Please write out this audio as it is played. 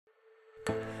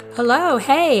Hello,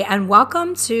 hey, and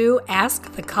welcome to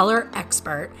Ask the Color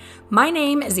Expert. My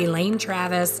name is Elaine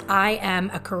Travis. I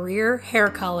am a career hair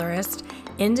colorist,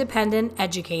 independent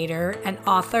educator, and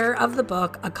author of the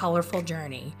book A Colorful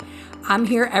Journey. I'm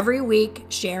here every week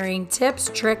sharing tips,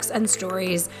 tricks, and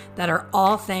stories that are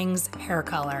all things hair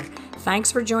color.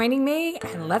 Thanks for joining me,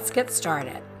 and let's get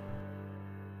started.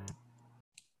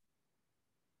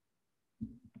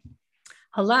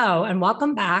 Hello, and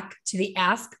welcome back to the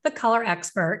Ask the Color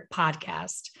Expert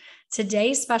podcast.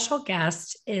 Today's special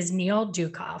guest is Neil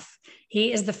Dukoff.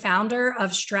 He is the founder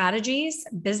of Strategies,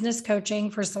 business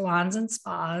coaching for salons and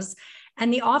spas,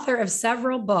 and the author of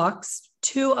several books,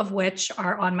 two of which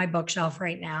are on my bookshelf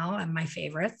right now and my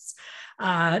favorites.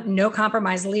 No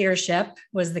Compromise Leadership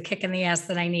was the kick in the ass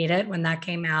that I needed when that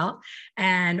came out.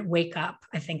 And Wake Up,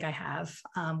 I think I have.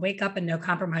 Wake Up and No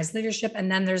Compromise Leadership.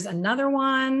 And then there's another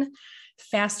one,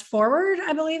 Fast Forward,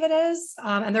 I believe it is.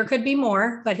 And there could be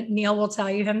more, but Neil will tell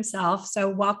you himself. So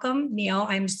welcome, Neil.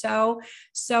 I'm so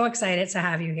excited to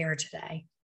have you here today.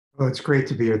 Well, it's great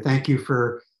to be here. Thank you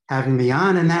for having me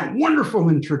on and that wonderful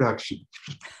introduction.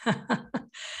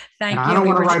 Thank you. I don't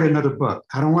want to write another book.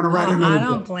 I don't want to write another book. I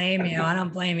don't blame you. I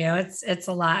don't blame you. It's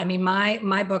a lot. I mean,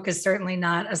 my book is certainly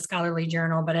not a scholarly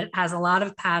journal, but it has a lot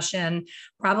of passion,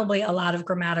 probably a lot of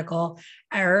grammatical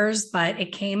errors, but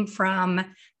it came from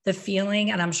the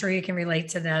feeling, and I'm sure you can relate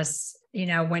to this, you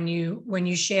know, when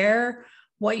you share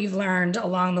what you've learned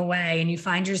along the way and you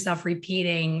find yourself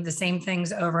repeating the same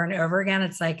things over and over again,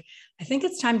 it's like, I think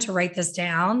it's time to write this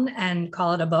down and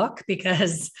call it a book,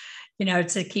 because, you know,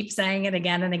 to keep saying it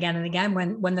again and again and again,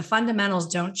 when the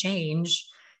fundamentals don't change,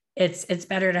 it's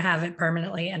better to have it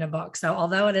permanently in a book. So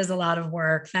although it is a lot of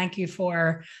work, thank you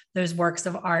for those works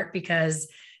of art, because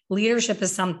leadership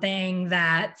is something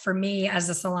that for me as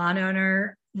a salon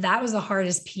owner, that was the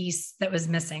hardest piece that was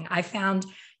missing. I found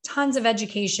tons of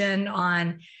education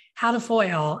on how to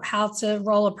foil, how to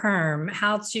roll a perm,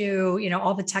 how to, you know,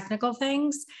 all the technical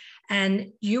things.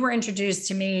 And you were introduced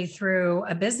to me through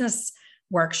a business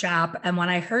workshop. And when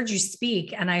I heard you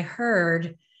speak and I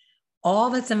heard all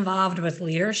that's involved with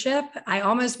leadership, I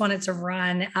almost wanted to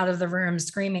run out of the room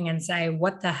screaming and say,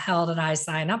 what the hell did I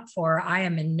sign up for? I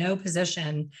am in no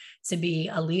position to be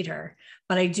a leader.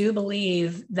 But I do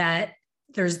believe that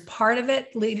there's part of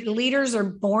it. Leaders are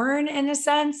born in a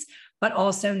sense, but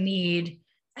also need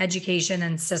education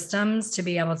and systems to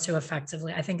be able to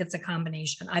effectively. I think it's a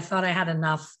combination. I thought I had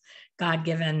enough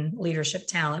God-given leadership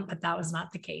talent, but that was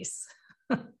not the case.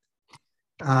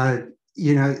 You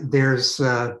know, there's,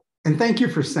 and thank you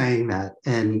for saying that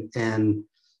and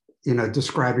you know,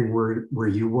 describing where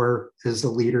you were as a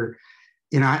leader.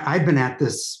 You know, I've been at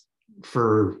this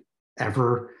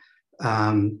forever.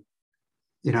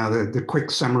 You know, the quick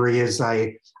summary is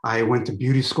I went to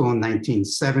beauty school in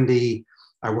 1970.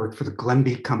 I worked for the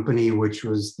Glenby Company, which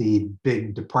was the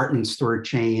big department store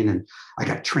chain. And I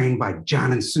got trained by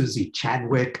John and Susie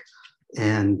Chadwick.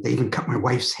 And they even cut my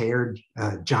wife's hair.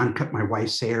 John cut my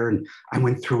wife's hair. And I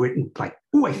went through it and like,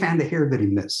 oh, I found a hair that he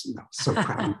missed. You know, so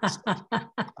proud of myself.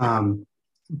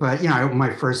 But, you know, I opened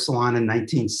my first salon in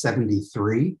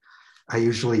 1973. I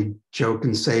usually joke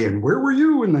and say, and where were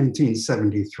you in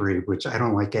 1973, which I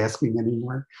don't like asking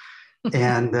anymore.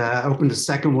 And opened a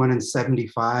second one in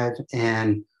 75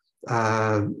 and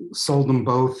sold them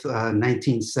both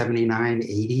 1979,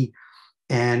 80.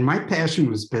 And my passion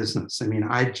was business. I mean,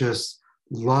 I just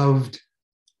loved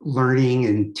learning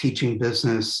and teaching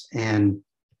business and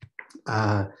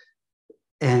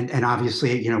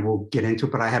obviously, you know, we'll get into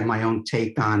it, but I have my own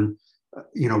take on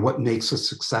you know, what makes a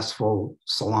successful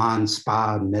salon,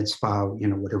 spa, med spa, you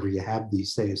know, whatever you have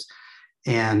these days.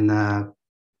 And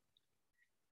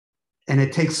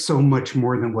it takes so much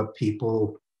more than what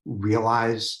people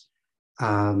realize.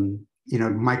 You know,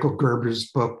 Michael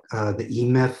Gerber's book, The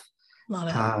E-Myth,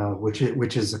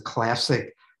 which is a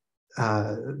classic.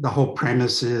 The whole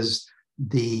premise is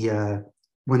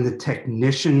when the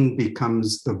technician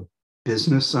becomes the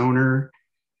business owner,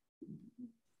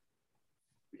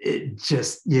 it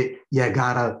just you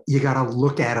gotta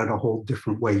look at it a whole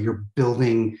different way. You're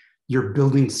building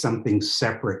something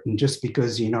separate, and just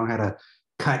because you know how to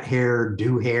cut hair,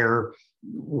 do hair,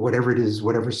 whatever it is,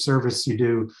 whatever service you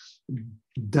do,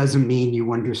 doesn't mean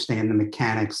you understand the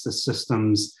mechanics, the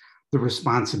systems, the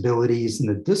responsibilities, and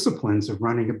the disciplines of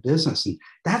running a business. And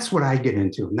that's what I get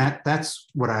into, and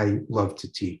that's what I love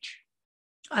to teach.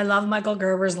 I love Michael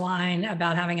Gerber's line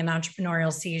about having an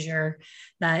entrepreneurial seizure,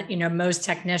 that, you know, most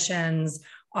technicians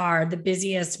are the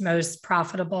busiest, most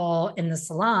profitable in the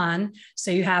salon.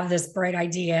 So you have this bright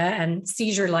idea and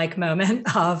seizure-like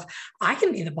moment of, I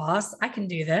can be the boss, I can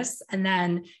do this. And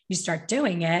then you start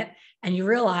doing it and you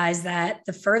realize that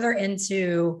the further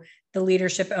into the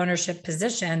leadership ownership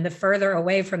position, the further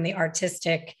away from the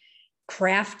artistic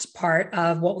craft part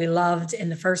of what we loved in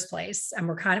the first place. And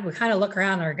we kind of look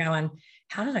around and are going,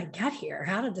 how did I get here?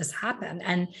 How did this happen?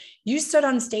 And you stood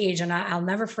on stage and I'll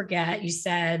never forget, you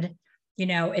said,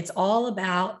 it's all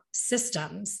about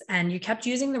systems. And you kept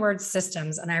using the word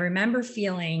systems. And I remember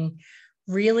feeling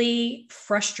really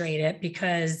frustrated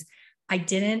because I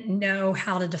didn't know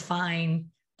how to define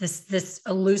this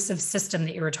elusive system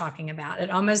that you were talking about.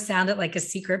 It almost sounded like a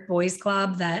secret boys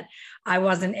club that I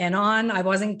wasn't in on. I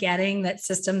wasn't getting that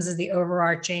systems is the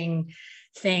overarching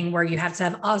thing where you have to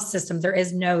have a system. There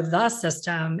is no the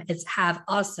system, it's have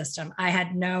a system. I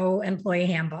had no employee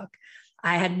handbook.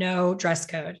 I had no dress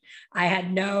code. I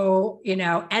had no,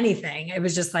 anything. It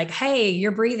was just like, hey,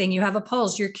 you're breathing. You have a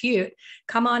pulse. You're cute.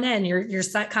 Come on in. You're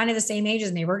kind of the same age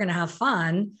as me. We're going to have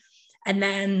fun. And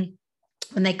then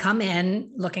when they come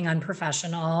in looking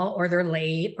unprofessional or they're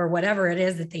late or whatever it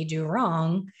is that they do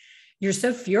wrong, you're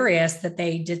so furious that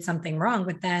they did something wrong.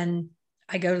 But then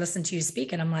I go listen to you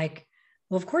speak and I'm like,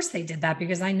 well, of course they did that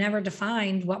because I never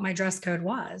defined what my dress code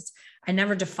was. I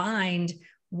never defined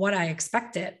what I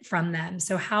expected from them.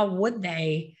 So how would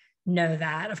they know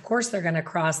that? Of course, they're going to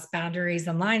cross boundaries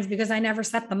and lines because I never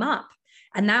set them up.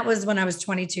 And that was when I was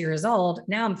 22 years old.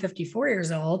 Now I'm 54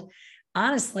 years old.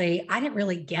 Honestly, I didn't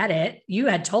really get it. You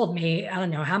had told me, I don't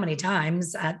know how many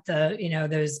times at the,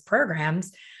 those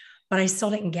programs, but I still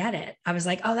didn't get it. I was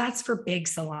like, oh, that's for big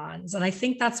salons. And I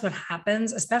think that's what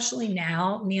happens, especially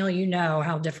now. Neil, you know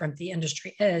how different the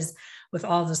industry is with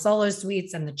all the solo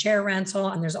suites and the chair rental,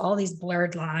 and there's all these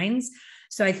blurred lines.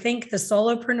 So I think the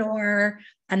solopreneur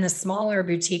and the smaller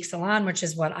boutique salon, which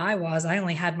is what I was, I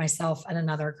only had myself and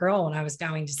another girl when I was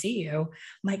going to see you. I'm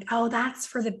like, oh, that's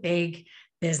for the big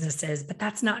businesses, but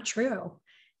that's not true.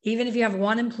 Even if you have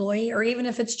one employee or even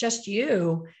if it's just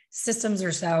you, systems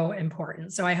are so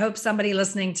important. So I hope somebody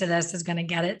listening to this is going to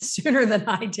get it sooner than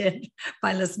I did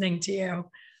by listening to you.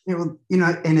 And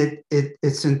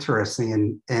it's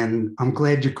interesting, and I'm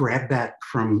glad you grabbed that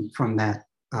from that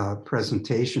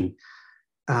presentation.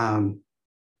 I'm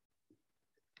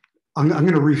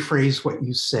going to rephrase what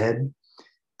you said,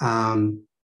 because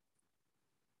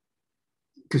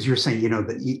you're saying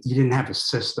that you didn't have a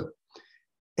system,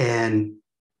 and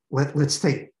let's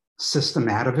take system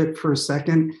out of it for a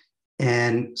second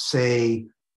and say,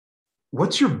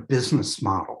 what's your business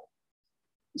model?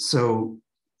 So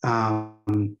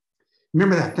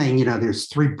remember that thing, there's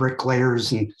 3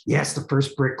 bricklayers and you ask the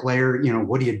first bricklayer,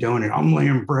 what are you doing? And I'm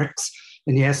laying bricks.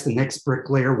 And you ask the next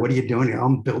bricklayer, what are you doing? And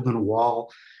I'm building a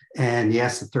wall. And you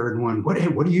ask the third one, what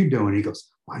are you doing? He goes,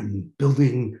 I'm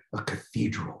building a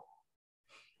cathedral.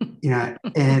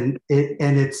 And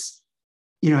it's,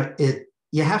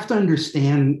 you have to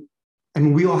understand, I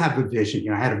mean, we all have a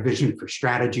vision. I had a vision for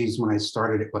strategies when I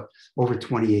started it, over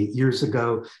 28 years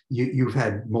ago. You've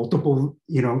had multiple,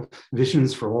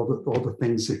 visions for all the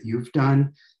things that you've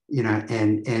done,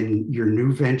 and your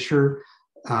new venture,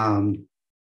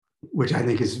 which I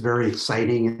think is very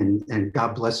exciting, and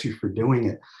God bless you for doing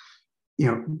it.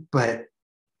 But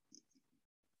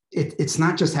it's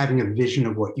not just having a vision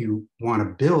of what you want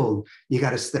to build. You got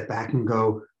to step back and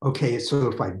go, okay, so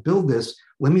if I build this,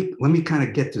 let me kind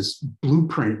of get this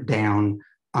blueprint down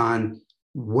on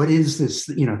what is this,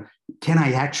 can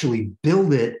I actually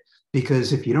build it?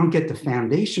 Because if you don't get the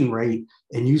foundation right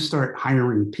and you start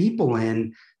hiring people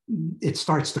in, it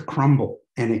starts to crumble,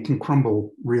 and it can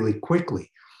crumble really quickly.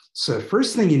 So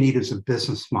first thing you need is a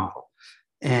business model.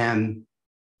 And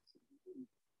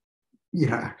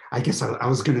I guess I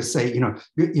was going to say, go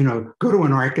to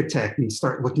an architect and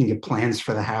start looking at plans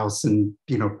for the house and,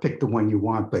 pick the one you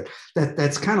want. But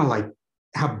that's kind of like,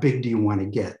 how big do you want to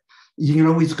get? You can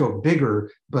always go bigger,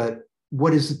 but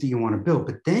what is it that you want to build?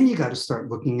 But then you got to start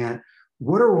looking at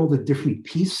what are all the different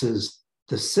pieces,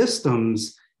 the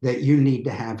systems that you need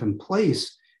to have in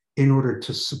place in order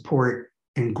to support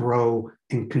and grow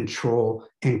and control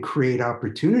and create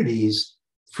opportunities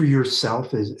for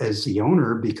yourself as the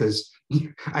owner. Because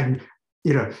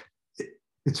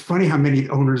it's funny how many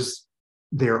owners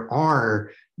there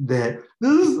are that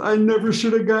I never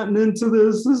should have gotten into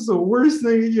this. This is the worst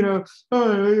thing,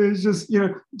 it's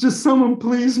just someone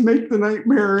please make the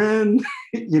nightmare end,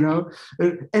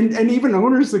 and even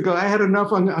owners that go, I had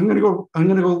enough. I'm going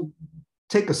to go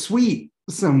take a suite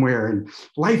somewhere and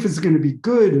life is going to be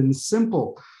good and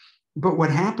simple. But what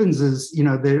happens is,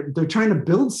 they're trying to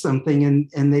build something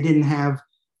and they didn't have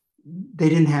they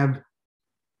didn't have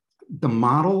the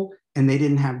model, and they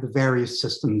didn't have the various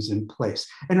systems in place.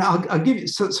 And I'll give you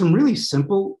some really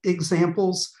simple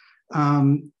examples.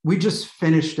 We just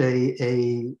finished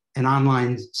an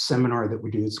online seminar that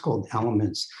we do. It's called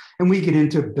Elements, and we get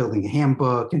into building a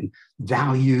handbook and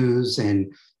values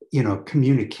and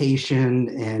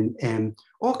communication and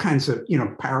all kinds of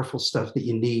powerful stuff that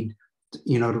you need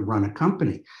to run a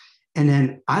company. And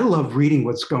then I love reading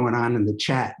what's going on in the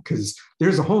chat, because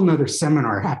there's a whole nother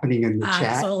seminar happening in the chat.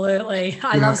 Absolutely.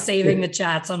 I love saving the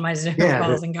chats on my Zoom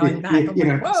calls and going back.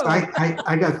 So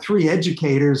I got 3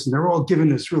 educators, and they're all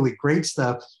giving us really great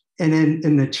stuff. And then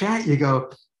in the chat, you go,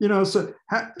 so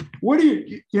what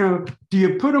do do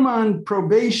you put them on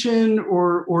probation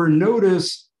or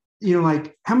notice?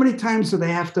 Like, how many times do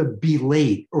they have to be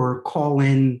late or call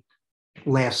in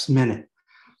last minute?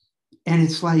 And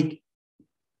it's like,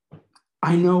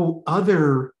 I know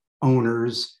other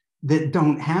owners that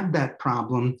don't have that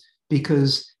problem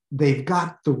because they've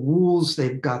got the rules,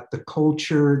 they've got the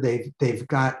culture, they've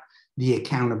got the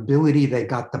accountability, they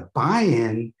got the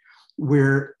buy-in,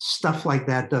 where stuff like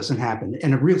that doesn't happen.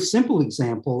 And a real simple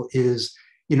example is,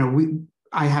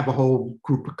 I have a whole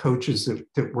group of coaches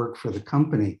that work for the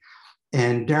company,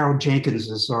 and Daryl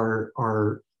Jenkins is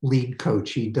our lead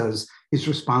coach. He's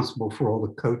responsible for all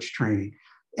the coach training,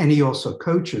 and he also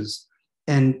coaches.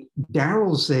 And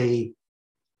Daryl's a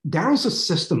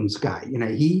systems guy.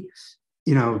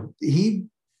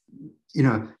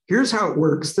 Here's how it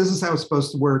works. This is how it's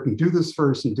supposed to work, and do this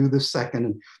first and do this second.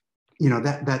 And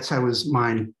that's how his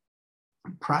mind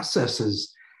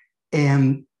processes.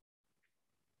 And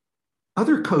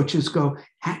other coaches go,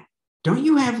 don't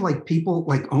you have like people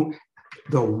like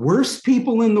the worst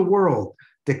people in the world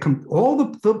that all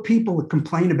the people that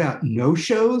complain about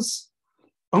no-shows?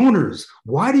 Owners,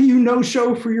 why do you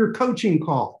no-show for your coaching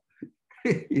call?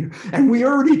 And we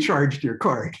already charged your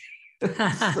card.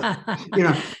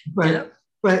 But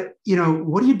what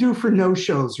do you do for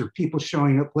no-shows or people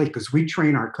showing up late? Because we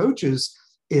train our coaches,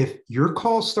 if your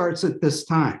call starts at this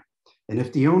time, and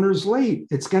if the owner's late,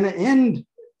 it's going to end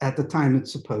at the time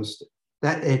it's supposed to.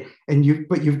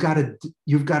 But you've got to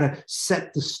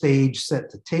set the stage,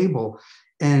 set the table.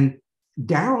 And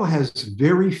Daryl has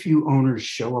very few owners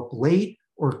show up late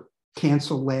or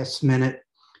cancel last minute,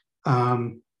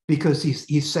 because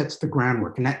he sets the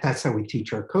groundwork, and that's how we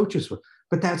teach our coaches.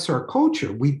 But that's our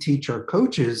culture. We teach our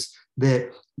coaches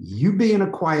that you be in a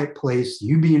quiet place,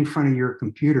 you be in front of your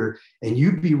computer, and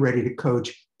you be ready to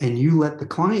coach, and you let the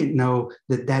client know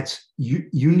that that's you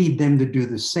need them to do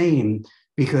the same.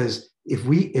 Because if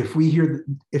we hear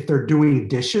if they're doing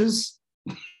dishes,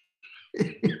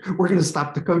 we're going to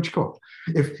stop the coach call.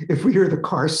 If we hear the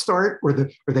car start or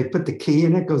they put the key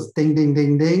in, it goes ding, ding,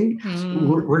 ding, ding,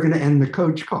 we're going to end the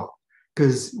coach call,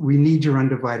 because we need your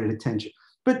undivided attention.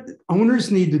 But owners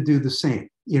need to do the same.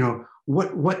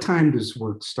 What time does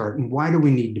work start, and why do we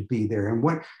need to be there?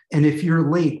 And if you're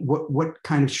late, what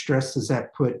kind of stress does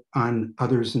that put on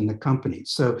others in the company?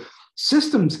 So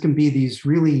systems can be these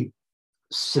really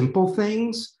simple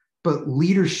things, but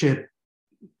leadership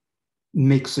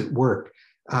makes it work.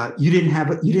 You didn't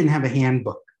have a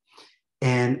handbook,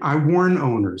 and I warn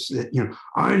owners that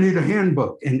I need a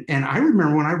handbook. And I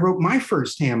remember when I wrote my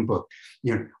first handbook,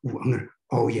 they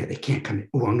can't come in.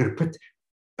 I'm going to put.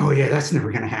 That's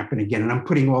never going to happen again. And I'm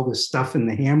putting all this stuff in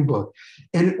the handbook,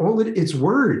 and it's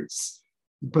words,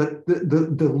 but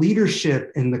the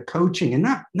leadership and the coaching, and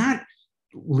not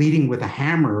leading with a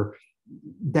hammer.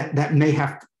 That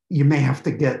you may have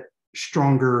to get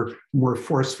stronger, more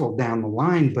forceful down the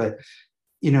line, but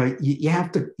you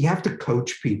have to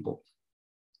coach people.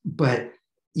 But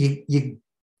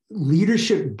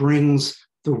leadership brings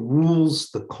the rules,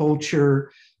 the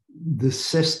culture, the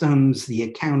systems, the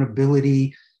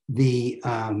accountability.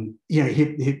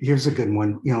 Here's a good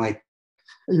one. How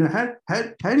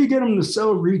do you get them to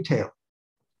sell retail?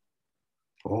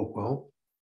 Oh, well,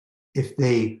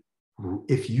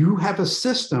 if you have a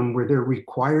system where they're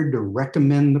required to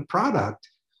recommend the product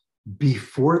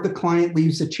before the client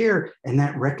leaves the chair, and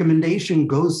that recommendation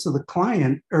goes to the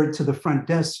client or to the front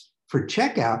desk for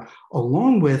checkout,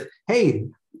 along with, hey,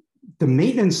 the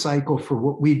maintenance cycle for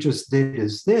what we just did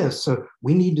is this, so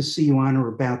we need to see you on or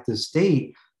about this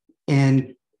date.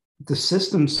 And the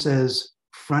system says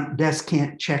front desk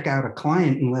can't check out a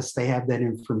client unless they have that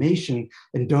information,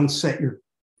 and don't set your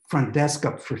front desk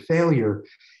up for failure.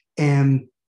 And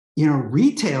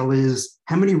retail is,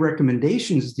 how many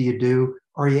recommendations do you do?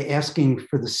 Are you asking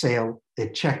for the sale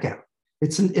at checkout?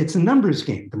 It's a numbers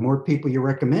game. The more people you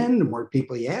recommend, the more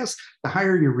people you ask, the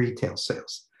higher your retail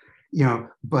sales.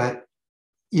 But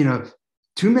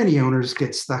too many owners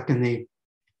get stuck in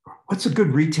what's a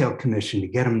good retail commission to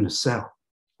get them to sell?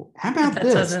 How about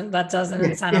this? That doesn't Yeah,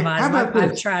 incentivize. how about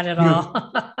I've this? tried it You know,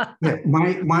 all. yeah,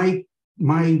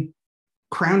 my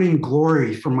crowning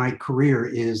glory for my career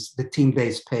is the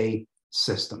team-based pay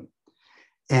system.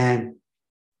 And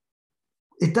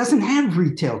it doesn't have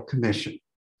retail commission,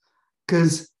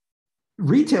 because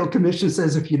retail commission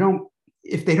says if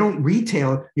they don't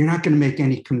retail, you're not going to make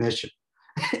any commission.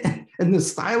 And the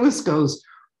stylist goes,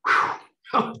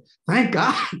 oh, thank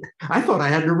God. I thought I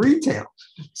had to retail.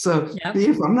 So yep.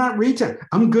 If I'm not retail,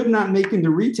 I'm good not making the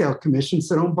retail commission,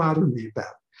 so don't bother me about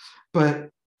it. But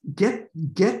get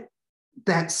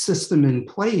that system in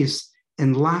place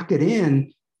and lock it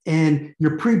in, and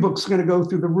your pre-book's going to go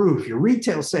through the roof. Your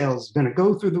retail sales is going to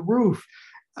go through the roof,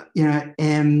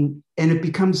 and it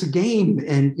becomes a game.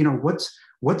 And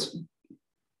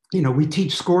we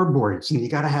teach scoreboards, and you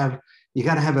got to have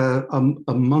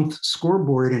a month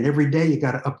scoreboard, and every day you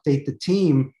got to update the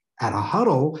team at a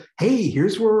huddle. Hey,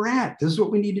 here's where we're at. This is what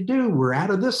we need to do. We're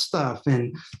out of this stuff.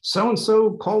 And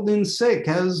so called in sick,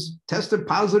 has tested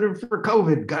positive for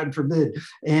COVID, God forbid,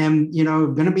 and,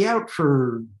 going to be out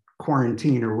for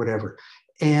quarantine or whatever.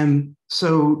 And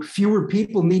so fewer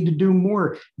people need to do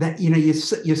more. That, you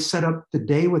set up the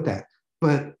day with that.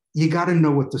 But you got to know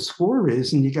what the score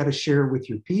is, and you got to share it with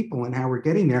your people and how we're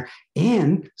getting there.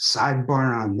 And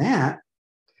sidebar on that,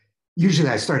 usually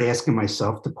I start asking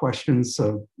myself the questions,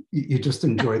 so you just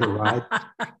enjoy the ride.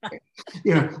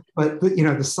 But the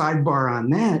sidebar on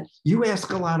that, you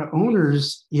ask a lot of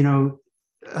owners,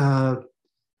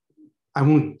 I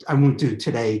won't do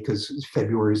today because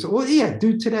February is, well, yeah,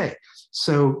 do today.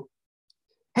 So,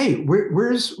 hey,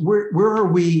 where are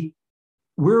we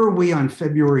on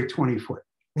February 24th?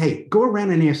 Hey, go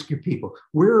around and ask your people,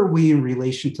 where are we in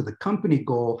relation to the company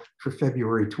goal for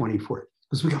February 24th?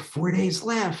 Because we got 4 days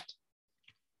left.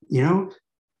 We're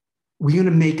going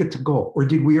to make it to goal, or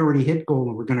did we already hit goal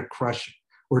and we're going to crush it,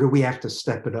 or do we have to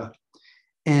step it up?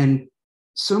 And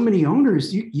so many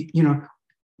owners,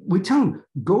 we tell them,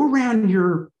 go around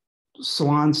your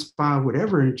salon, spa,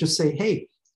 whatever, and just say, hey,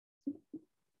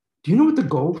 do you know what the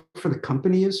goal for the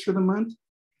company is for the month?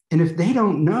 And if they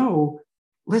don't know,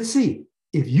 let's see.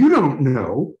 If you don't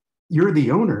know, you're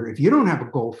the owner. If you don't have a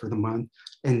goal for the month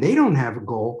and they don't have a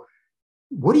goal,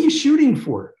 what are you shooting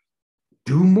for?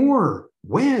 Do more.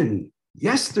 When?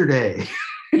 Yesterday.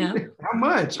 Yeah. How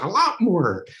much? A lot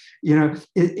more. It's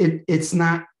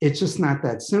just not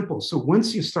that simple. So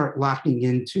once you start locking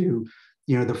into,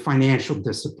 the financial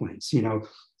disciplines, you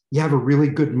have a really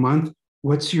good month.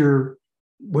 What's your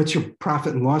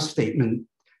profit and loss statement?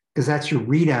 Because that's your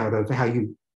readout of how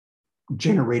you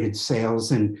generated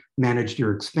sales and managed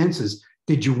your expenses.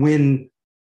 Did you win,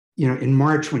 in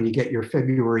March when you get your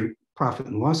February profit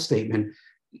and loss statement?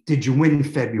 Did you win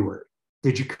February?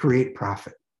 Did you create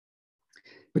profit?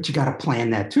 But you got to plan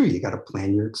that too. You got to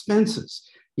plan your expenses.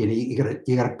 You got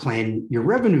to plan your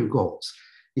revenue goals.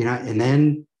 And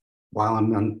then while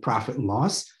I'm on profit and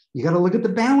loss, you got to look at the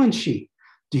balance sheet.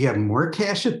 Do you have more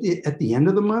cash at the end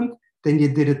of the month than you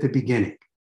did at the beginning?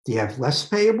 Do you have less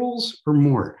payables or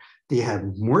more? Do you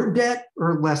have more debt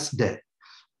or less debt?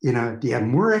 Do you have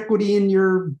more equity in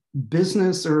your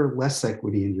business or less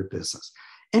equity in your business?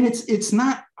 And it's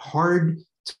not hard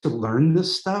to learn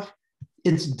this stuff.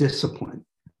 It's discipline.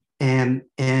 And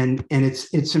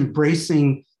it's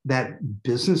embracing that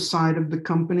business side of the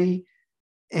company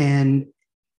and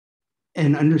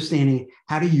understanding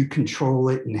how do you control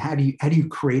it and how do you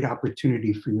create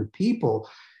opportunity for your people?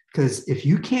 Because if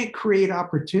you can't create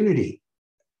opportunity,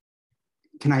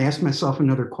 can I ask myself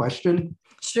another question?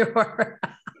 Sure.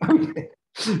 Okay.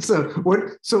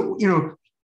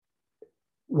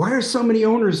 Why are so many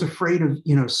owners afraid of,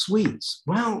 suites?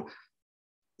 Well,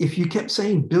 if you kept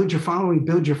saying, build your following,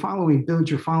 build your following, build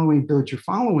your following, build your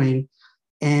following,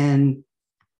 and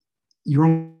you're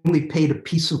only paid a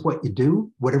piece of what you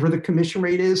do, whatever the commission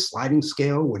rate is, sliding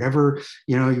scale, whatever,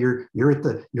 you're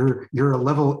a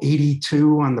level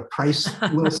 82 on the price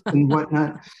list and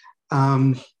whatnot. But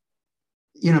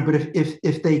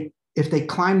if they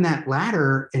climb that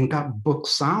ladder and got booked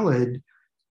solid,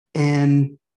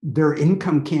 and their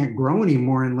income can't grow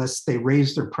anymore unless they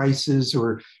raise their prices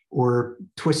or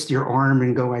twist your arm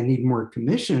and go, I need more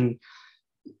commission,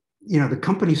 the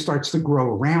company starts to grow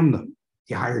around them.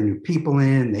 You hire new people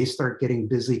in, they start getting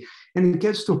busy. And it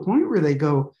gets to a point where they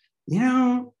go,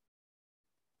 I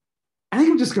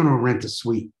think I'm just going to rent a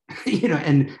suite,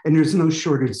 and there's no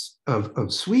shortage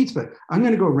of suites, but I'm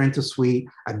going to go rent a suite.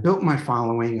 I built my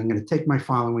following. I'm going to take my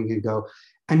following and go.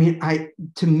 I mean,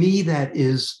 to me, that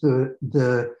is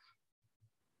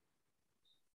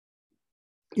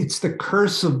it's the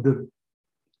curse of the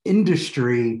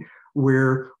industry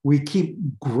where we keep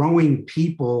growing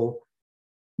people,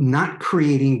 not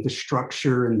creating the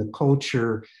structure and the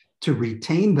culture to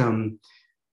retain them.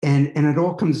 And it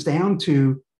all comes down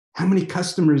to how many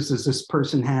customers does this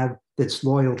person have that's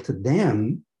loyal to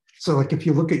them? So like if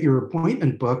you look at your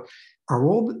appointment book,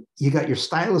 you got your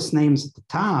stylist names at the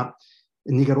top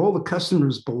and you got all the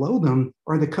customers below them.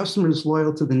 Are the customers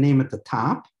loyal to the name at the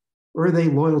top, or are they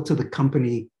loyal to the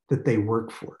company that they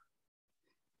work for?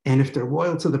 And if they're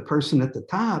loyal to the person at the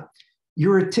top,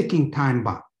 you're a ticking time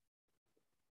bomb.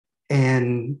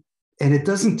 And it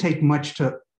doesn't take much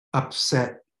to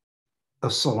upset a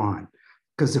salon,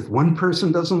 because if one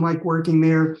person doesn't like working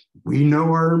there, we know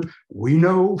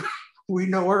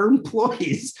our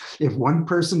employees. If one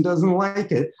person doesn't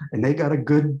like it and they got a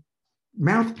good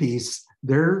mouthpiece,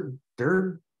 they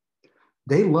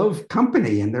love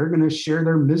company and they're going to share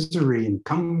their misery and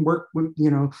come work with,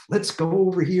 let's go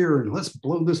over here and let's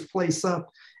blow this place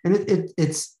up. And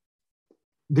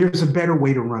there's a better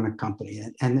way to run a company.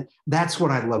 And that's what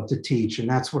I love to teach. And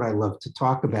that's what I love to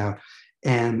talk about.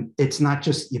 And it's not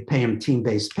just you pay them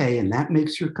team-based pay and that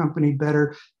makes your company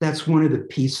better. That's one of the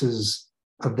pieces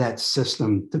of that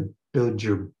system to build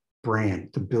your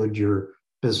brand, to build your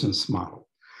business model.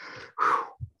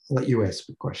 I'll let you ask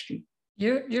the question.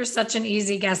 You're such an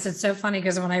easy guest. It's so funny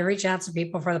because when I reach out to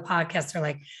people for the podcast, they're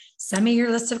like, send me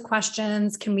your list of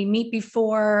questions. Can we meet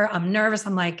before? I'm nervous.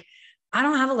 I'm like, I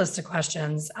don't have a list of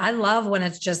questions. I love when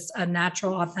it's just a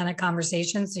natural, authentic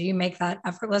conversation. So you make that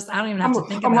effortless. I don't even have to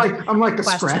think about it. I'm like a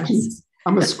scratch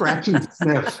and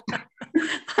sniff.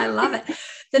 I love it.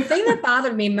 The thing that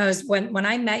bothered me most when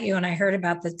I met you and I heard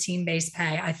about the team-based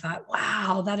pay, I thought,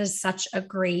 wow, that is such a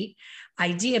great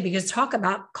idea, because talk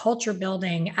about culture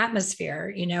building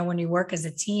atmosphere, when you work as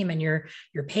a team and you're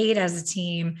paid as a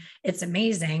team, it's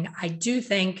amazing. I do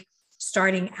think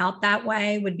starting out that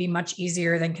way would be much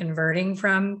easier than converting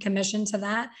from commission to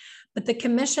that. But the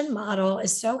commission model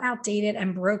is so outdated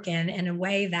and broken in a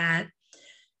way that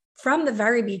from the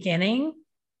very beginning,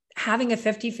 having a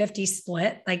 50-50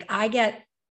 split, like I get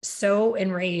so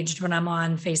enraged when I'm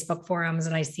on Facebook forums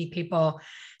and I see people,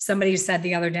 somebody said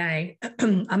the other day,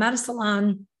 I'm at a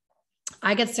salon,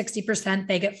 I get 60%,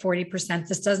 they get 40%.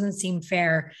 This doesn't seem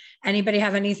fair. Anybody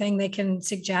have anything they can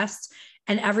suggest?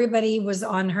 And everybody was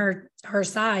on her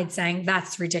side saying,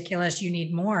 that's ridiculous. You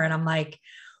need more. And I'm like,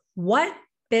 what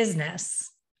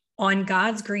business on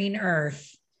God's green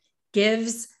earth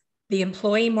gives the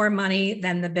employee more money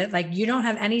than the bit? Like, you don't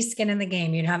have any skin in the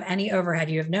game. You don't have any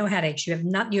overhead. You have no headaches.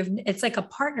 It's like a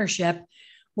partnership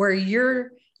where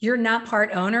you're not part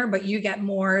owner, but you get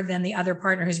more than the other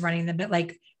partner who's running the bit.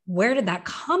 Like, where did that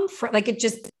come from? Like, it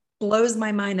just blows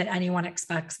my mind that anyone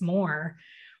expects more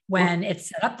when it's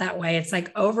set up that way. It's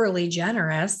like overly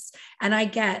generous. And I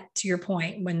get to your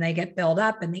point when they get built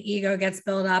up and the ego gets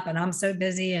built up and I'm so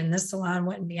busy and this salon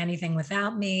wouldn't be anything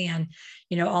without me. And,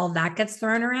 all of that gets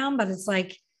thrown around, but it's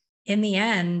like, in the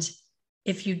end,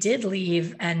 if you did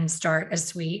leave and start a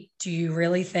suite, do you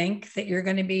really think that you're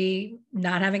going to be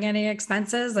not having any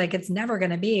expenses? Like, it's never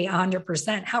going to be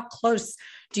 100%. How close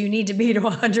do you need to be to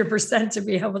 100% to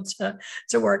be able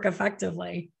to work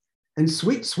effectively? And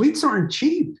suites aren't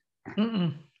cheap.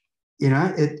 Mm-mm.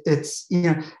 It's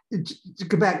to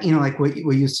go back, like what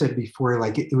you said before,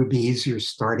 like it would be easier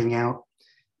starting out.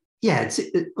 Yeah,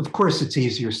 of course it's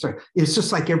easier start. It's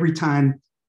just like every time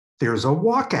there's a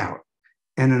walkout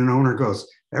and an owner goes,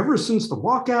 ever since the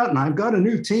walkout and I've got a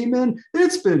new team in,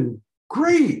 it's been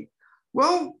great.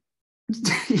 Well,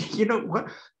 you know what?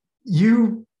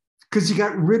 Because you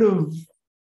got rid of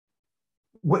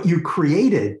what you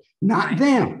created, not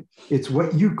them. It's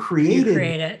what you created. You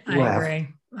create it. I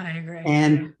agree.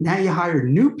 And now you hire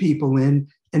new people in.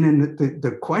 And then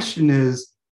the question is,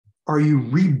 are you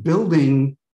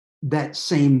rebuilding that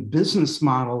same business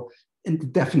model? And the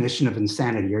definition of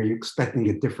insanity, are you expecting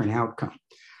a different outcome?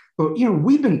 But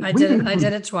I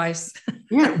did it twice.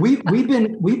 Yeah, we've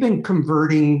been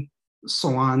converting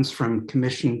salons from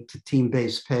commission to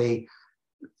team-based pay.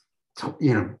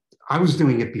 I was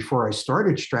doing it before I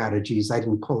started Strategies. I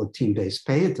didn't call it team-based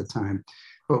pay at the time,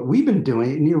 but we've been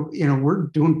doing it. We're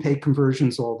doing pay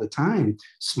conversions all the time.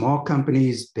 Small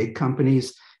companies, big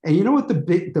companies, and you know what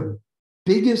the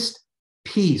biggest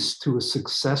piece to a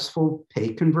successful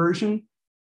pay conversion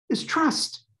is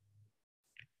trust.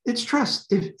 It's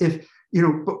trust. If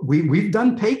but we've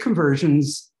done pay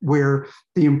conversions where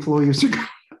the employees are,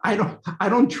 I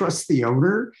don't trust the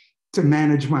owner to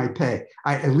manage my pay.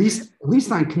 At least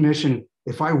on commission,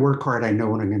 if I work hard, I know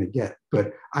what I'm going to get,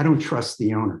 but I don't trust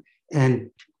the owner.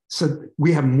 And so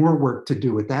we have more work to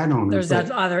do with that owner. There's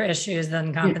other issues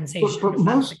than compensation. But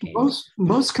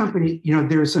most companies,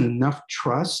 there's enough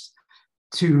trust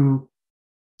to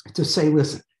say,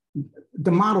 listen,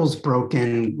 the model's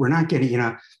broken. We're not getting,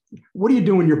 what do you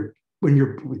do when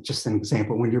you're just an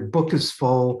example, when your book is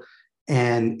full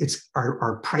and it's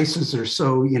our prices are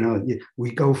so,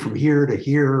 we go from here to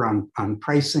here on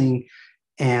pricing,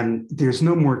 and there's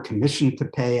no more commission to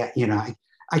pay.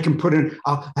 I can put in,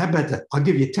 how about that? I'll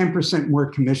give you 10%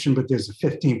 more commission, but there's a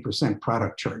 15%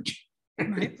 product charge.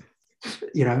 Right.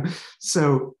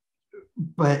 So,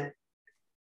 but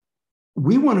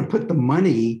we want to put the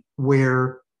money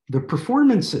where the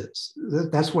performance is.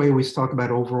 That's why I always talk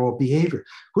about overall behavior.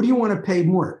 Who do you want to pay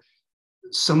more?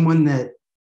 Someone that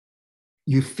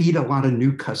you feed a lot of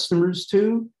new customers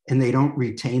to and they don't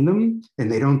retain them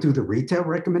and they don't do the retail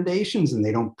recommendations and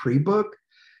they don't pre-book,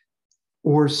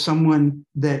 or someone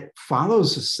that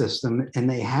follows the system and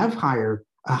they have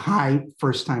a high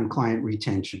first-time client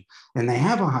retention and they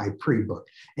have a high pre-book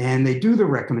and they do the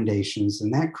recommendations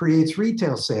and that creates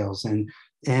retail sales and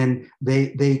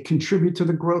they contribute to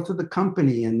the growth of the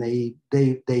company and they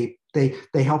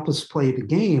help us play the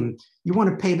game. You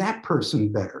want to pay that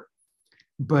person better,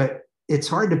 but it's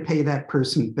hard to pay that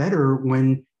person better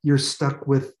when you're stuck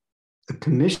with a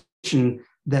commission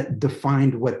that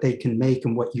defined what they can make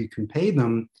and what you can pay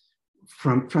them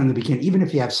from the beginning. Even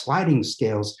if you have sliding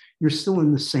scales, you're still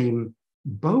in the same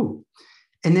boat.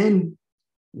 And then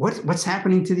what's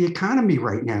happening to the economy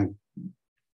right now?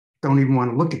 Don't even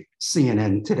want to look at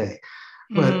CNN today.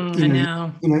 But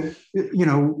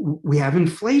we have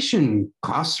inflation,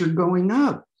 costs are going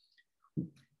up.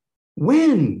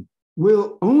 When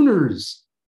will owners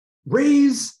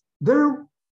raise their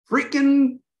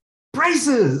freaking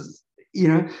prices?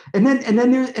 And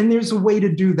then there's a way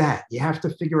to do that. You have to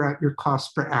figure out your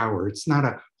cost per hour. It's not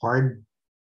a hard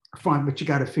font, but you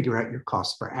got to figure out your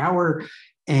cost per hour,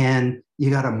 and you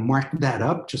got to mark that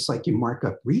up just like you mark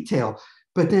up retail.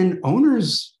 But then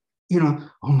owners, oh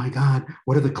my God,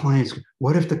 what are the clients?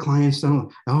 What if the clients don't?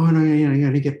 Oh, no, you're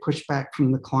going to get pushback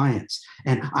from the clients.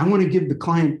 And I want to give the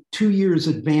client 2 years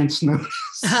advance notice.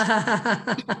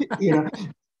 How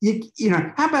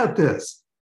about this?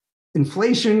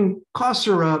 Inflation, costs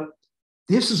are up.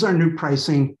 This is our new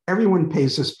pricing. Everyone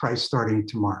pays this price starting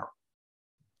tomorrow.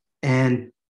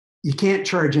 And you can't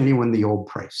charge anyone the old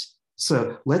price.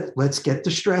 So let's get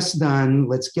the stress done.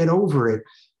 Let's get over it.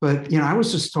 But I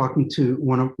was just talking to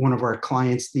one of our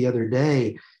clients the other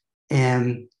day,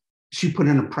 and she put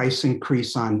in a price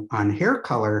increase on hair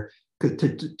color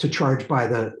to charge by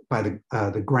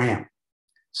the gram.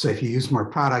 So if you use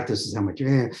more product, this is how much.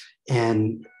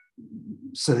 And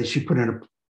so that she put in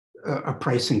a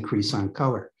price increase on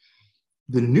color.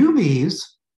 The newbies,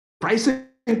 price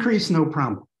increase, no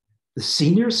problem. The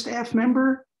senior staff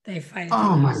member, they fight.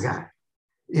 Oh my God.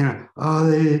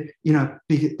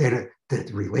 The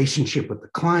relationship with the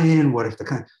client. What if the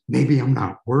client, maybe I'm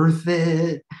not worth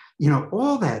it?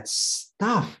 All that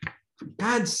stuff. For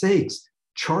God's sakes,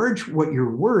 charge what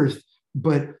you're worth,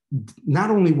 but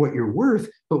not only what you're worth,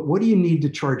 but what do you need to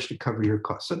charge to cover your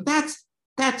costs? So that's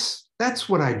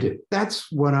what I do.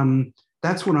 That's what I'm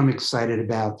excited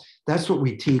about. That's what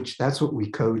we teach. That's what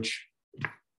we coach.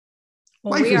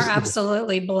 Well, we are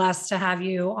absolutely blessed to have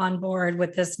you on board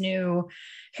with this new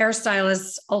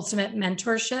Hairstylist Ultimate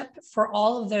Mentorship for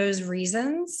all of those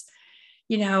reasons.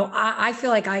 I feel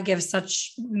like I give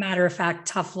such matter-of-fact,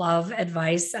 tough love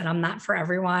advice, and I'm not for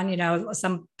everyone.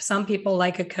 Some people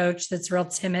like a coach that's real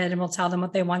timid and will tell them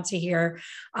what they want to hear.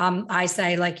 I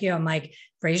say, I'm like,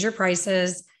 raise your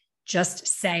prices, just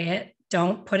say it.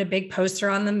 Don't put a big poster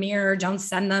on the mirror. Don't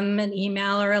send them an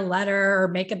email or a letter, or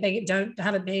don't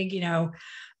have a big,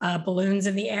 balloons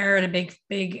in the air and a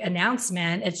big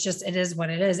announcement. It is what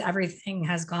it is. Everything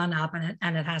has gone up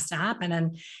and it has to happen.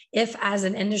 And if as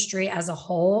an industry as a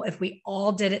whole, if we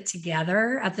all did it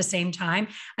together at the same time,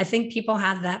 I think people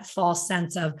have that false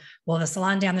sense of, well, the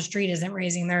salon down the street isn't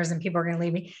raising theirs and people are going to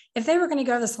leave me. If they were going to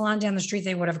go to the salon down the street,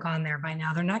 they would have gone there by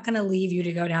now. They're not going to leave you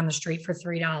to go down the street for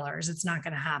 $3. It's not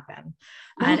going to happen.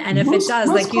 And if it does,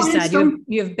 like you said,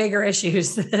 you have bigger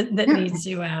issues that need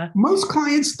to. Most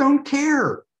clients don't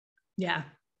care. Yeah.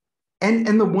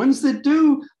 And the ones that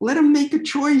do, let them make a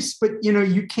choice. But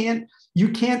you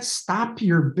can't stop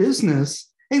your business.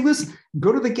 Hey, listen,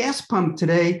 go to the gas pump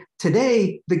today.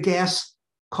 Today, the gas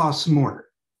costs more.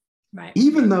 Right.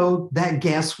 Even though that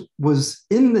gas was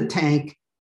in the tank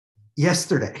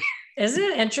yesterday. Isn't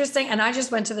it interesting? And I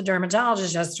just went to the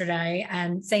dermatologist yesterday,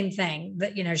 and same thing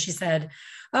that, she said,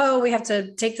 oh, we have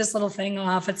to take this little thing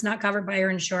off. It's not covered by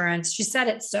your insurance. She said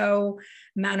it so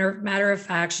matter of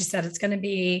fact, she said, it's going to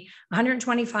be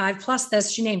 125 plus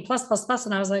this. She named plus, plus, plus.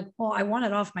 And I was like, well, I want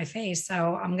it off my face,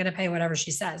 so I'm going to pay whatever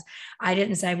she says. I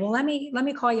didn't say, well, let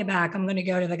me call you back. I'm going to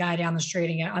go to the guy down the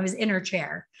street again. I was in her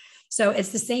chair. So it's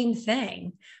the same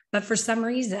thing. But for some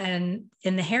reason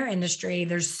in the hair industry,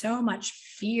 there's so much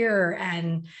fear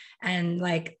and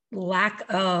like lack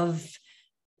of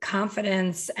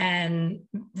confidence, and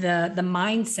the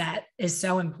mindset is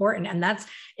so important. And that's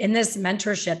in this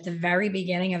mentorship, the very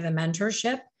beginning of the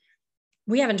mentorship,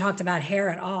 we haven't talked about hair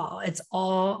at all. It's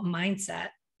all mindset,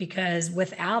 because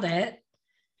without it,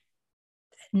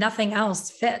 nothing else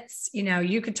fits. You know,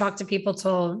 you could talk to people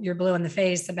till you're blue in the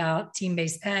face about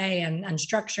team-based pay and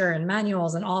structure and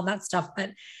manuals and all that stuff.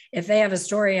 But if they have a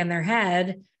story in their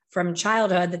head from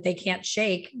childhood that they can't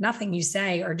shake, nothing you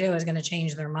say or do is going to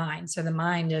change their mind. So the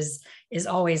mind is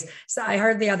always. So I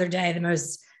heard the other day,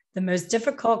 the most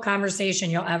difficult conversation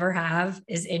you'll ever have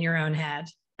is in your own head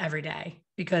every day,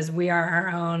 because we are our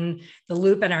own, the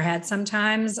loop in our head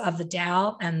sometimes of the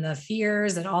doubt and the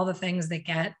fears and all the things that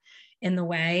get in the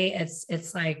way.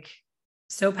 It's like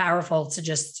so powerful to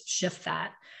just shift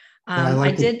that. I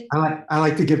like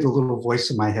to give the little voice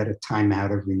in my head a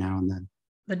timeout every now and then.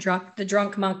 The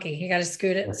drunk monkey. You got to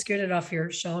scoot it off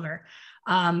your shoulder.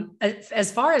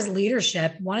 As far as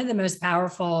leadership, one of the most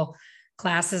powerful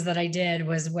classes that I did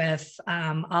was with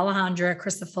Alejandra,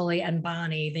 Christofoli, and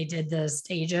Bonnie. They did the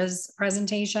stages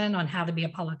presentation on how to be a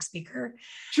public speaker.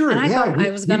 Sure. And I thought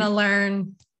I was going to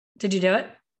learn. Did you do it?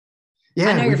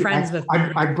 Yeah. I know you're friends with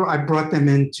Bonnie. I brought them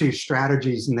into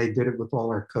strategies, and they did it with all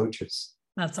our coaches.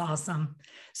 That's awesome.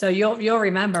 So you'll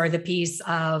remember the piece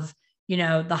of, you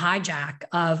know, the hijack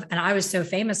of, and I was so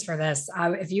famous for this.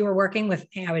 If you were working with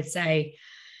me, I would say,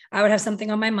 I would have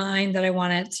something on my mind that I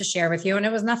wanted to share with you. And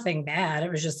it was nothing bad.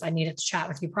 It was just, I needed to chat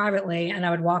with you privately. And I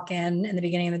would walk in the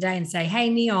beginning of the day and say, hey,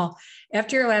 Neil,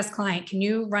 after your last client, can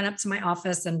you run up to my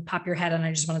office and pop your head? And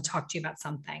I just want to talk to you about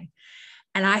something.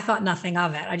 And I thought nothing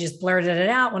of it. I just blurted it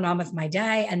out, went on with my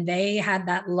day. And they had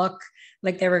that look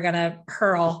like they were going to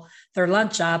hurl their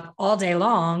lunch up all day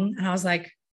long. And I was like,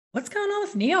 what's going on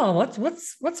with Neil? What's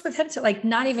with him? Like,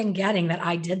 not even getting that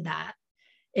I did that.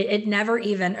 It never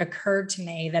even occurred to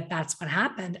me that that's what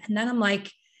happened. And then I'm like,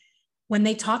 when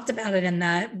they talked about it in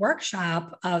that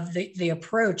workshop of the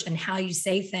approach and how you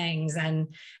say things and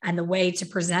the way to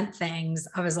present things,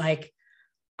 I was like,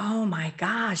 oh my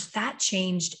gosh, that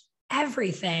changed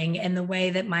everything in the way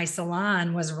that my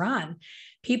salon was run.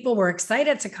 People were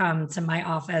excited to come to my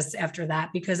office after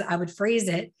that, because I would phrase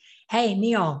it, hey,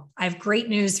 Neil, I have great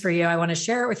news for you. I want to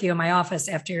share it with you in my office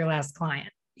after your last client.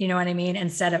 You know what I mean?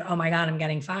 Instead of, oh my God, I'm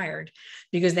getting fired,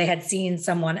 because they had seen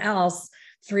someone else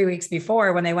 3 weeks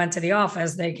before when they went to the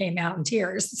office, they came out in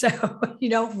tears. So you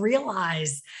don't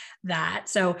realize that.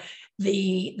 So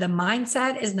the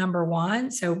mindset is number one.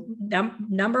 So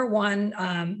number one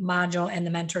module in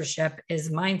the mentorship is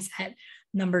mindset.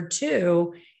 Number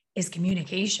two is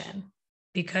communication,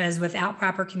 because without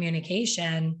proper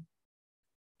communication,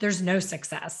 there's no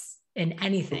success in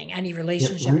anything, any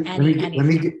relationship,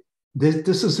 anything.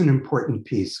 This is an important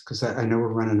piece, because I know we're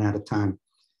running out of time.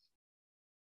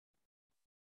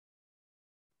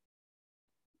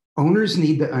 Owners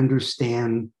need to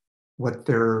understand what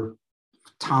their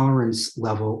tolerance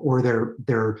level or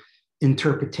their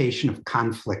interpretation of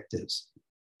conflict is.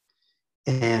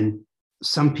 And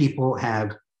some people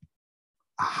have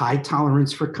a high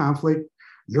tolerance for conflict.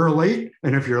 You're late,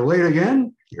 and if you're late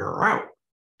again, you're out.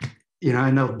 You know,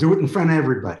 and they'll do it in front of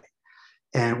everybody,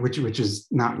 and which is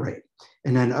not right.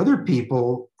 And then other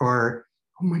people are,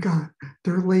 oh my God,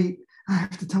 they're late. I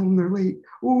have to tell them they're late.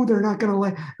 Oh, they're not going to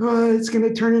like, oh, it's going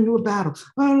to turn into a battle.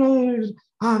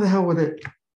 Oh, the hell with it.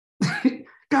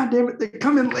 God damn it, they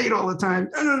come in late all the time.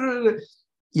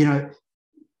 You know,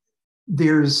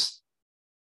 there's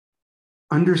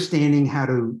understanding how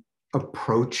to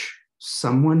approach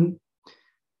someone,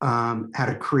 how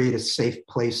to create a safe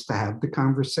place to have the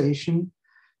conversation.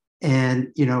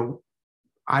 And, you know,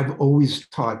 I've always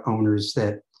taught owners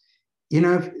that, you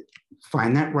know,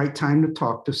 find that right time to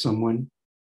talk to someone.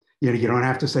 You know, you don't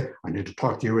have to say, I need to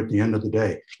talk to you at the end of the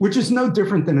day, which is no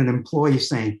different than an employee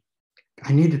saying,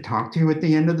 I need to talk to you at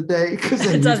the end of the day, because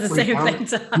it does the same thing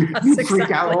to us. You freak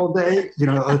out all day. You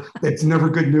know, it's never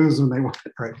good news when they want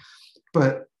it, right?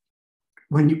 But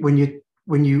when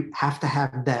you have to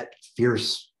have that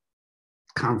fierce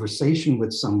conversation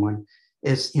with someone,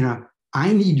 is, you know,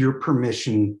 I need your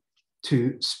permission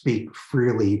to speak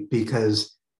freely,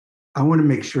 because I want to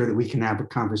make sure that we can have a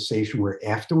conversation where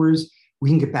afterwards we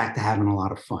can get back to having a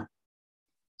lot of fun.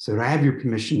 So I have your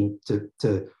permission to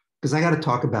because I got to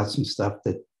talk about some stuff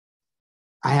that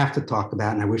I have to talk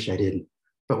about, and I wish I didn't.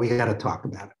 but we got to talk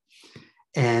about it.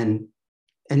 And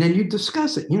then you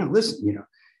discuss it. Listen,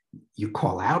 you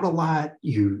call out a lot.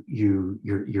 You're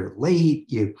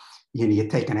late. You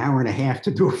take an hour and a half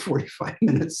to do a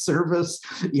 45-minute service.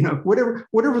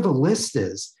 Whatever the list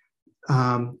is,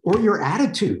 or your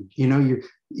attitude.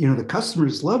 The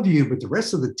customers love you, but the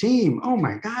rest of the team, oh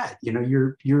my God,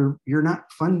 you're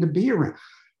not fun to be around.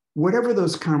 Whatever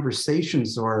those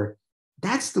conversations are,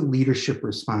 that's the leadership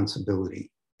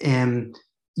responsibility, and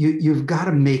you've got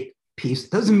to make peace.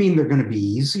 Doesn't mean they're going to be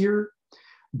easier,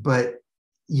 but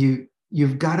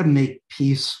you've got to make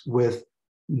peace with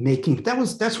making.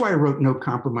 That's why I wrote No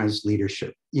Compromise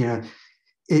Leadership.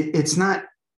 It's not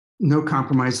no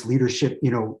compromise leadership.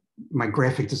 My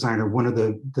graphic designer, one of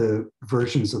the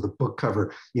versions of the book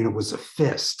cover, was a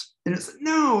fist, and it's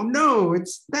no,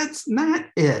 that's not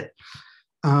it.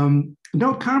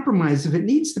 No compromise. If it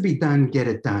needs to be done, get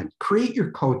it done. Create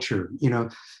your culture.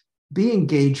 Be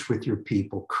engaged with your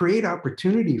people. Create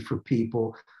opportunity for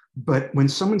people. But when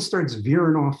someone starts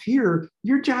veering off here,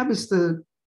 your job is to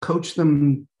coach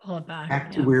them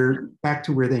back to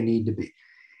where they need to be.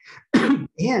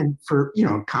 And for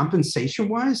compensation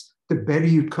wise, the better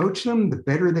you coach them, the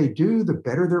better they do, the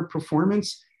better their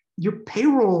performance. Your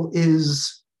payroll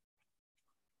is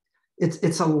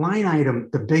it's a line item,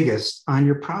 the biggest on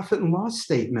your profit and loss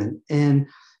statement. And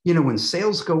when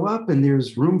sales go up and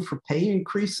there's room for pay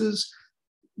increases,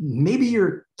 maybe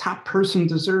your top person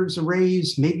deserves a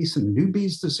raise, maybe some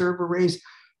newbies deserve a raise.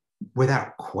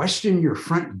 Without question, your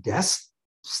front desk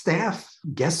staff,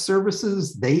 guest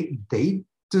services, they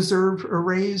deserve a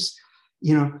raise,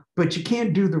 but you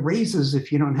can't do the raises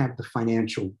if you don't have the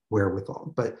financial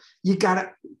wherewithal. But you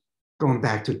gotta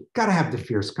have the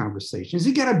fierce conversations.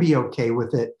 You gotta be okay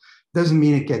with it. Doesn't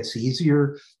mean it gets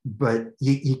easier, but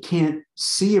you can't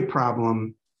see a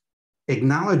problem,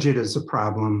 acknowledge it as a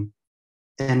problem,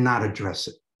 and not address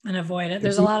it. And avoid it.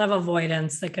 There's a lot of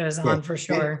avoidance that goes on for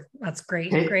sure. That's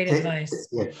great advice.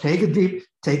 Take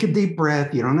a deep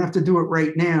breath. You don't have to do it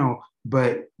right now,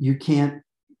 but you can't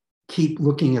keep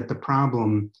looking at the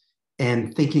problem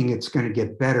and thinking it's going to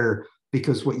get better,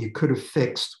 because what you could have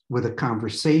fixed with a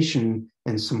conversation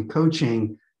and some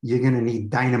coaching, you're going to need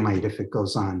dynamite if it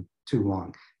goes on too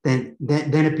long. Then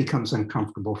it becomes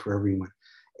uncomfortable for everyone.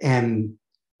 And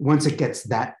once it gets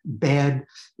that bad,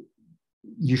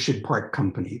 you should part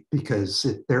company, because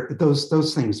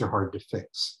those things are hard to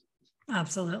fix.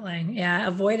 Absolutely. Yeah.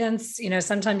 Avoidance,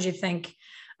 sometimes you think,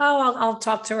 oh, I'll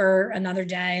talk to her another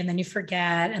day, and then you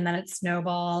forget, and then it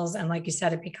snowballs. And like you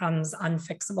said, it becomes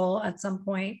unfixable at some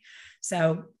point.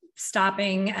 So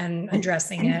stopping and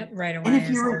addressing it right away.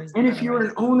 And if you're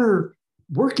an owner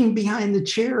working behind the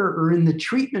chair or in the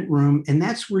treatment room, and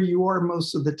that's where you are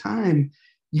most of the time,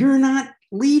 you're not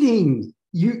leading.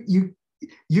 You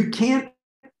can't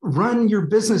run your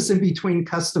business in between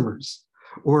customers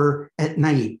or at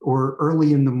night or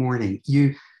early in the morning.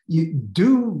 You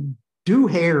do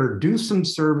hair, do some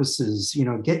services,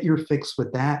 get your fix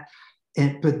with that.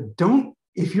 But don't,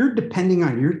 if you're depending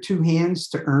on your two hands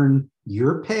to earn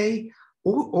your pay,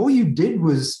 all you did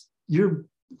was you're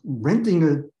renting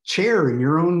a chair in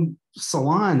your own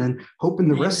salon and hoping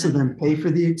the rest of them pay for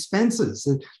the expenses.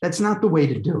 That's not the way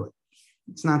to do it.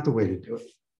 It's not the way to do it.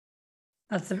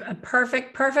 That's a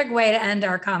perfect way to end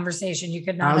our conversation. You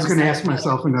could not. I was going to ask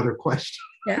myself another question.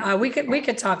 Yeah, we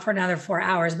could talk for another 4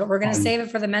 hours, but we're going to save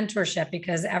it for the mentorship,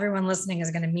 because everyone listening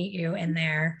is going to meet you in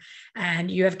there,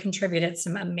 and you have contributed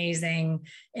some amazing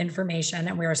information,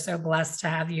 and we are so blessed to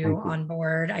have you on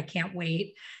board. I can't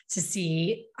wait to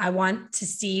see. I want to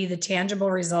see the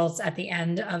tangible results at the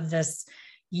end of this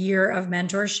year of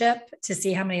mentorship, to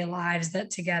see how many lives that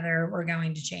together we're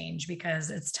going to change, because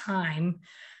it's time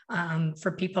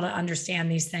for people to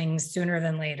understand these things sooner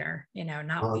than later,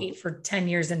 not wait for 10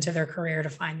 years into their career to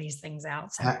find these things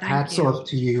out. So hats off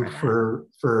to you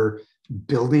for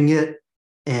building it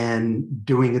and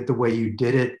doing it the way you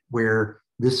did it, where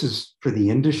this is for the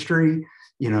industry,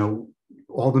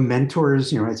 all the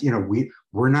mentors,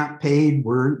 we're not paid,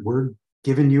 we're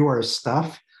giving you our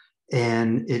stuff,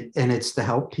 and it's to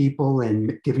help people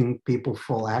and giving people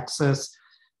full access.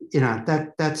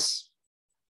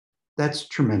 That's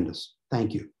tremendous.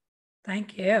 Thank you.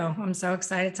 Thank you. I'm so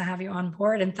excited to have you on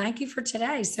board, and thank you for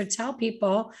today. So tell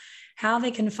people how they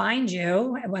can find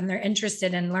you when they're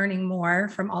interested in learning more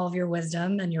from all of your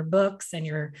wisdom and your books and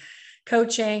your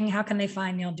coaching. How can they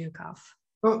find Neil Ducoff?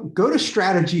 Well, go to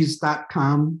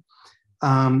strategies.com.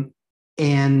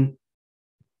 And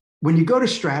when you go to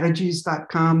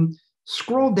strategies.com,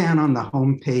 scroll down on the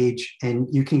homepage and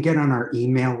you can get on our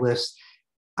email list.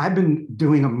 I've been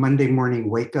doing a Monday morning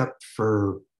wake up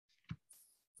for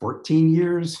 14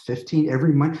 years, 15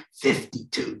 every month,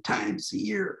 52 times a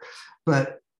year.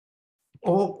 But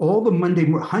all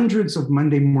the hundreds of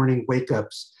Monday morning wake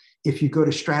ups, if you go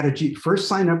to strategy, first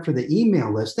sign up for the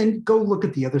email list, then go look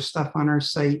at the other stuff on our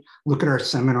site, look at our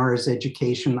seminars,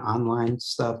 education, online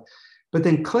stuff, but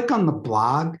then click on the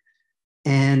blog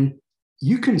and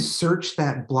you can search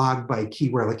that blog by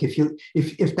keyword. Like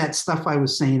if that stuff I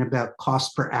was saying about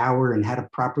cost per hour and how to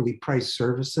properly price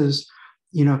services,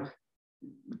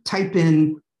 type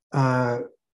in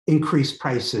increased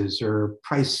prices or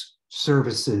price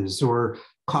services or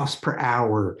cost per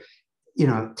hour,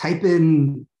 type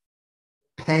in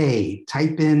pay,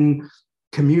 type in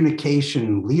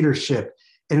communication, leadership,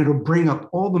 and it'll bring up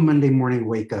all the Monday morning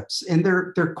wake ups. And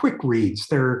they're quick reads.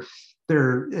 They're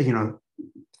 1,000,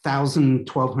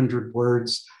 1,200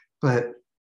 words, but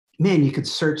man, you could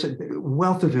search a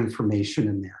wealth of information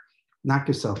in there. Knock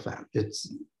yourself out.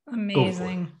 It's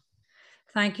amazing.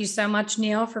 Thank you so much,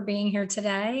 Neil, for being here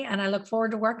today. And I look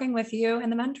forward to working with you in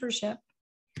the mentorship.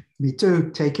 Me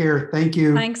too. Take care. Thank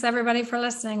you. Thanks, everybody, for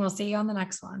listening. We'll see you on the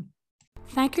next one.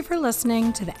 Thank you for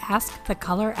listening to the Ask the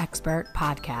Color Expert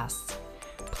podcast.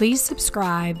 Please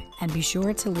subscribe and be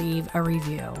sure to leave a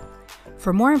review.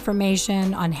 For more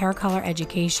information on hair color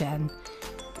education,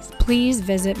 please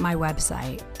visit my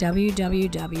website,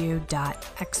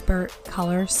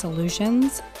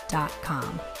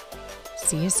 www.expertcolorsolutions.com.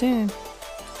 See you soon.